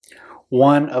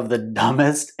One of the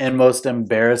dumbest and most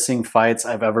embarrassing fights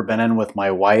I've ever been in with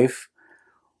my wife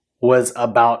was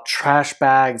about trash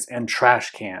bags and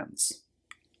trash cans.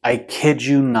 I kid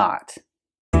you not.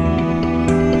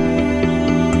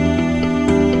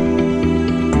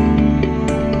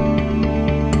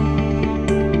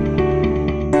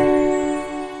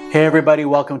 Hey everybody,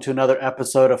 welcome to another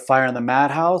episode of Fire in the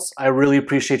Madhouse. I really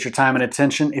appreciate your time and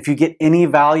attention. If you get any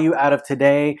value out of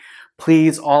today,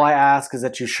 please, all I ask is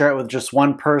that you share it with just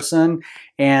one person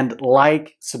and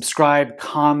like, subscribe,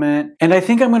 comment. And I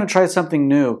think I'm going to try something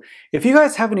new. If you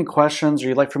guys have any questions or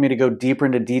you'd like for me to go deeper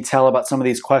into detail about some of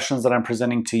these questions that I'm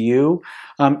presenting to you,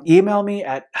 email me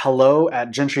at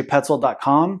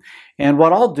hello@gentrypetzel.com. And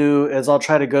what I'll do is I'll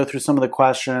try to go through some of the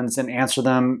questions and answer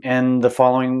them in the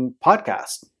following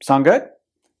podcast. Sound good?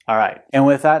 All right. And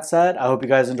with that said, I hope you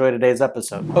guys enjoy today's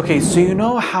episode. Okay, so you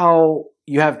know how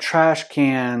you have trash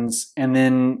cans and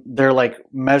then they're like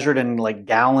measured in like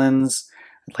gallons,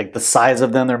 like the size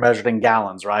of them, they're measured in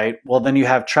gallons, right? Well, then you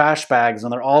have trash bags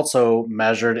and they're also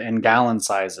measured in gallon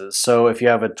sizes. So if you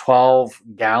have a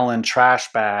 12-gallon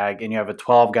trash bag and you have a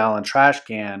 12-gallon trash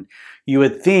can, you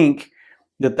would think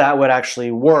that that would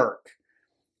actually work.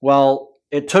 Well,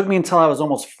 it took me until I was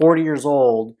almost 40 years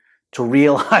old to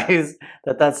realize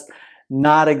that that's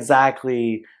not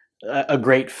exactly a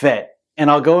great fit. And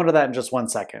I'll go into that in just one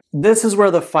second. This is where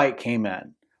the fight came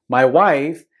in. My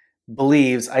wife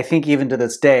believes, I think even to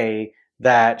this day,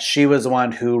 that she was the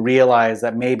one who realized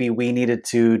that maybe we needed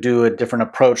to do a different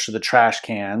approach to the trash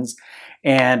cans.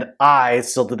 And I,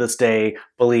 still to this day,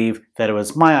 believe that it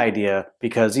was my idea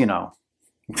because,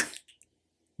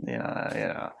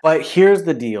 But here's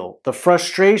the deal. The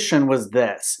frustration was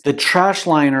this. The trash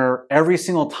liner, every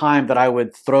single time that I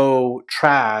would throw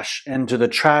trash into the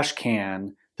trash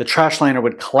can, the trash liner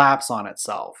would collapse on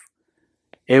itself.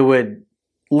 It would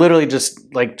literally just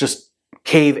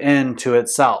cave into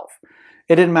itself.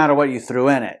 It didn't matter what you threw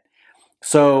in it.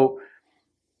 So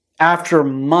after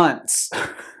months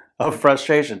of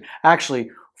frustration,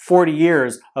 actually 40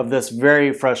 years of this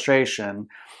very frustration,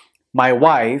 my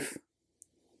wife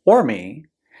or me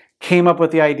came up with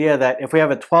the idea that if we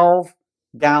have a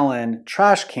 12-gallon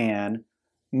trash can,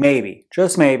 maybe,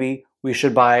 just maybe, we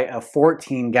should buy a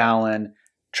 14-gallon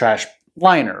trash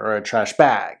liner or a trash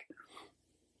bag.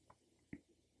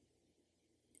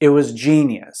 It was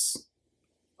genius.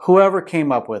 Whoever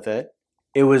came up with it,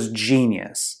 it was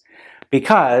genius.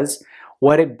 Because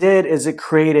what it did is it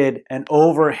created an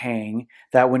overhang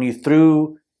that when you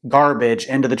threw garbage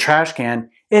into the trash can,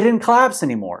 it didn't collapse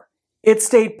anymore. It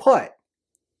stayed put.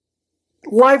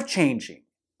 Life-changing.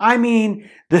 I mean,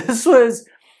 this was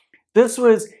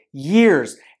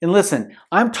years. And listen,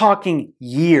 I'm talking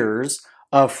years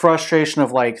of frustration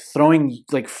of throwing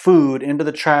food into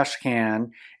the trash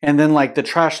can and then the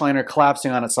trash liner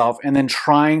collapsing on itself and then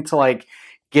trying to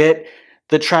get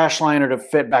the trash liner to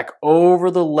fit back over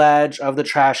the ledge of the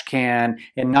trash can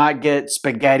and not get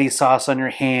spaghetti sauce on your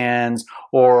hands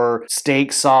or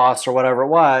steak sauce or whatever it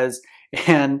was.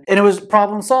 And it was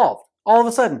problem solved. All of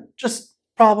a sudden, just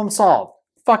problem solved.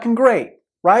 Fucking great,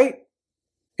 right?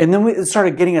 And then it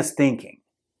started getting us thinking.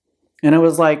 And it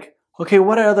was like, okay,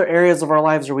 what other areas of our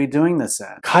lives are we doing this in?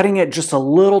 Cutting it just a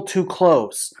little too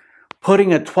close.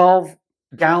 Putting a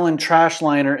 12-gallon trash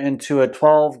liner into a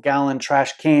 12-gallon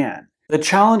trash can. The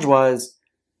challenge was,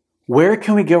 where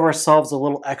can we give ourselves a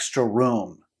little extra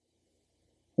room?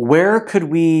 Where could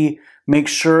we make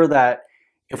sure that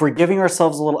if we're giving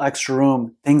ourselves a little extra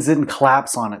room, things didn't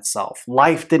collapse on itself.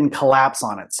 Life didn't collapse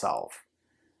on itself.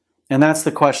 And that's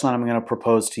the question that I'm going to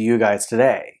propose to you guys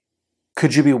today.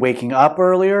 Could you be waking up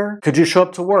earlier? Could you show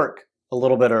up to work a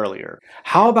little bit earlier?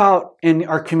 How about in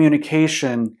our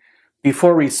communication,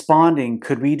 before responding,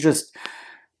 could we just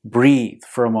breathe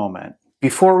for a moment?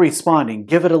 Before responding,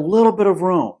 give it a little bit of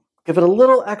room. Give it a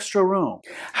little extra room.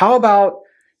 How about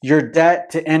your debt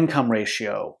to income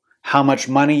ratio? How much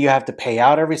money you have to pay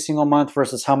out every single month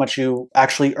versus how much you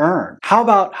actually earn. How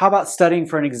about studying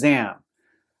for an exam?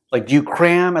 Do you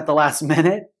cram at the last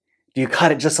minute? Do you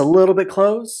cut it just a little bit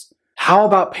close? How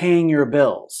about paying your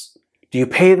bills? Do you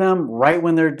pay them right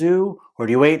when they're due? Or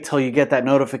do you wait till you get that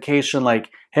notification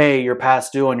hey, you're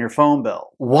past due on your phone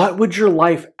bill? What would your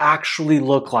life actually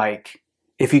look like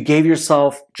if you gave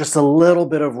yourself just a little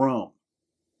bit of room?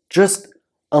 Just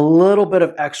a little bit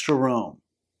of extra room.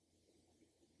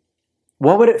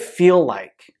 What would it feel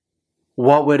like?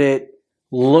 What would it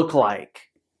look like?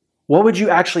 What would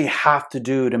you actually have to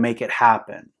do to make it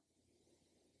happen?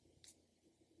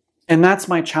 And that's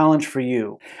my challenge for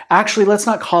you. Actually, let's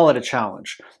not call it a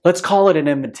challenge. Let's call it an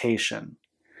invitation.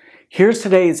 Here's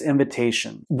today's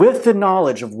invitation. With the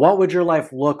knowledge of what would your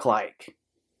life look like?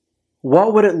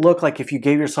 What would it look like if you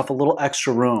gave yourself a little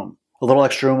extra room? A little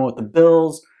extra room with the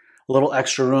bills, a little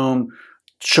extra room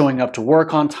showing up to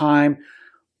work on time,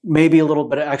 maybe a little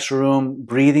bit of extra room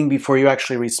breathing before you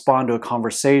actually respond to a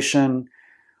conversation.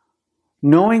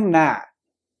 Knowing that,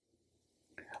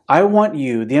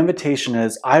 the invitation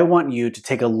is, I want you to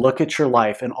take a look at your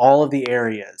life in all of the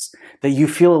areas that you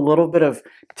feel a little bit of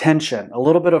tension, a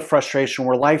little bit of frustration,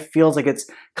 where life feels like it's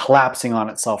collapsing on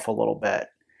itself a little bit.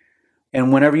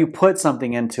 And whenever you put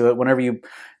something into it, whenever you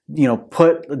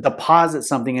deposit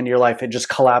something into your life, it just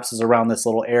collapses around this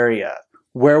little area.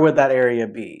 Where would that area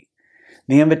be?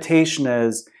 The invitation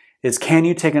is can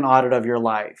you take an audit of your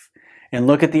life and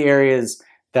look at the areas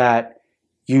that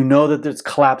you know that it's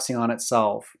collapsing on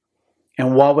itself?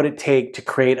 And what would it take to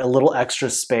create a little extra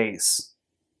space,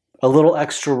 a little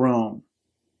extra room?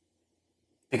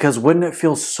 Because wouldn't it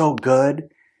feel so good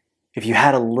if you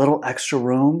had a little extra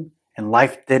room and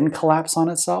life didn't collapse on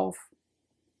itself?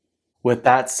 With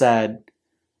that said,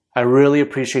 I really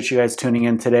appreciate you guys tuning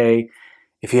in today.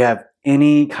 If you have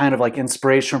any kind of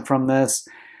inspiration from this,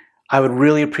 I would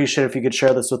really appreciate it if you could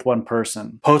share this with one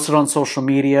person. Post it on social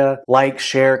media, like,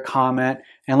 share, comment.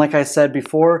 And like I said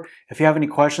before, if you have any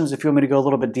questions, if you want me to go a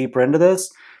little bit deeper into this,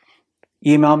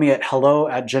 email me at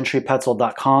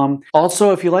hello@gentrypetzel.com.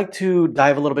 Also, if you'd like to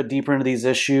dive a little bit deeper into these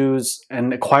issues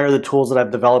and acquire the tools that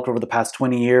I've developed over the past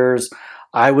 20 years,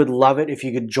 I would love it if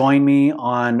you could join me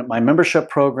on my membership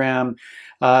program,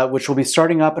 which will be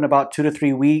starting up in about 2 to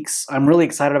 3 weeks. I'm really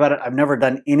excited about it. I've never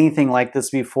done anything like this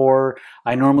before.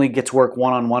 I normally get to work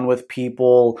one-on-one with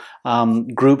people,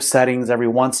 group settings every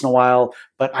once in a while,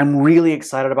 but I'm really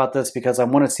excited about this because I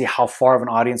want to see how far of an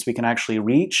audience we can actually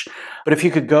reach. But if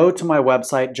you could go to my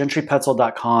website,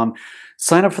 gentrypetzel.com,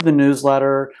 sign up for the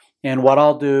newsletter, and what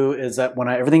I'll do is that when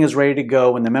everything is ready to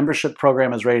go, when the membership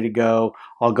program is ready to go,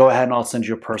 I'll go ahead and I'll send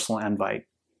you a personal invite.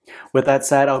 With that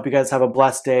said, I hope you guys have a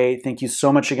blessed day. Thank you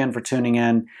so much again for tuning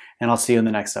in, and I'll see you in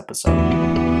the next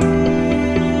episode.